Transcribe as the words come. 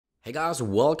Hey guys,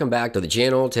 welcome back to the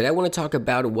channel. Today I want to talk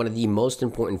about one of the most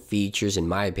important features in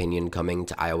my opinion coming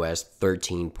to iOS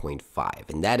 13.5,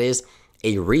 and that is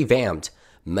a revamped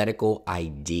medical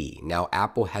ID. Now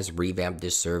Apple has revamped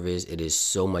this service. It is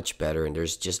so much better and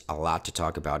there's just a lot to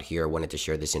talk about here. I wanted to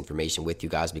share this information with you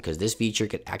guys because this feature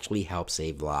could actually help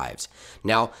save lives.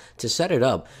 Now to set it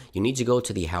up, you need to go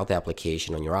to the health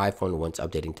application on your iPhone. Once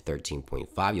updating to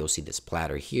 13.5, you'll see this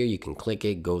platter here. You can click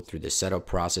it, go through the setup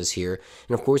process here,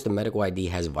 and of course the medical ID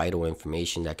has vital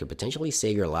information that could potentially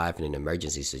save your life in an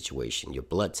emergency situation: your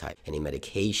blood type, any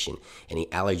medication, any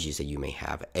allergies that you may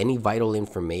have, any vital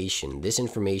information. This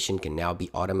information can now be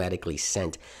automatically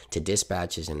sent to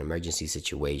dispatches in emergency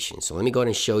situations. So let me go ahead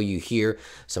and show you here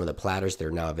some of the platters that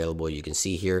are now available. You can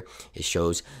see here it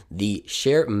shows the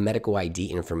share medical ID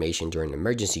information during an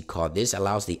emergency call. This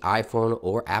allows the iPhone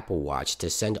or Apple Watch to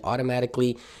send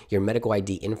automatically your medical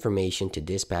ID information to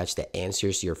dispatch that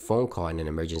answers your phone call in an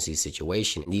emergency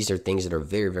situation. These are things that are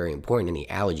very important: any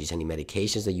allergies, any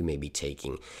medications that you may be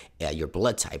taking, your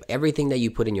blood type, everything that you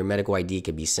put in your medical ID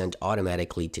can be sent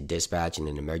automatically to dispatch in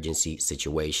an emergency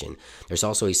situation. There's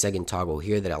also a second toggle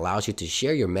here that allows you to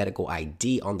share your medical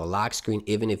ID on the lock screen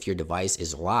even if your device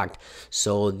is locked,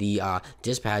 so the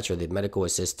dispatch or the medical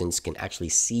assistants can actually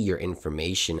see your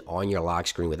information on your lock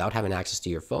screen without having access to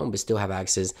your phone, but still have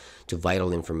access to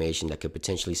vital information that could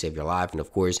potentially save your life. And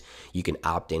of course you can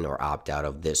opt in or opt out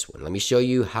of this one. Let me show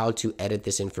you how to edit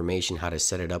this information, how to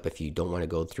set it up if you don't want to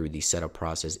go through the setup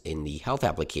process in the health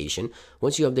application.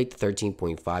 Once you update to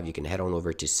 13.5, you can head on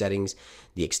over to settings,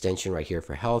 the extension right here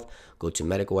for health, go to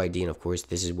medical ID, and of course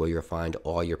this is where you'll find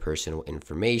all your personal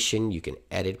information. You can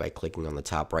edit by clicking on the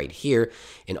top right here,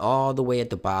 and all the way at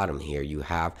the bottom here you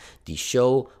have the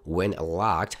show when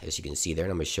locked, as you can see there,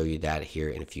 and I'm going to show you that here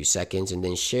in a few seconds, and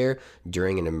then share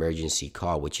during an emergency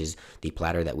call, which is the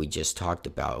platter that we just talked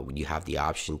about. You have the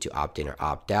option to opt in or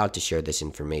opt out to share this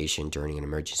information during an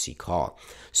emergency call.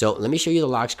 So let me show you the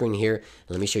lock screen here, and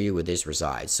let me show you where this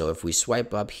resides. So if we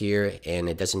swipe up here and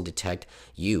it doesn't detect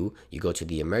you go to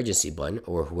the emergency button,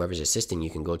 or whoever's assisting you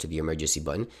can go to the emergency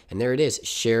button, and there it is,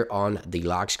 share on the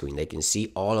lock screen. They can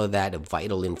see all of that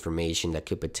vital information that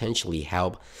could potentially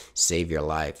help save your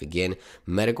life. Again,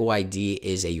 medical ID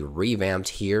is a revamped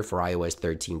here for iOS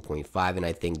 13.5, and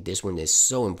I think this one is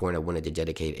so important I wanted to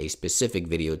dedicate a specific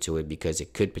video to it because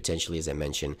it could potentially, as I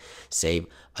mentioned, save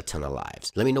a ton of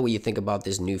lives. Let me know what you think about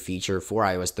this new feature for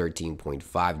iOS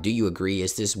 13.5. Do you agree?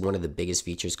 Is this one of the biggest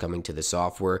features coming to the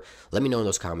software? Let me know in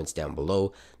those comments down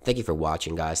below. Thank you for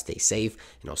watching, guys. Stay safe,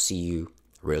 and I'll see you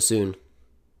real soon.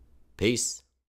 Peace.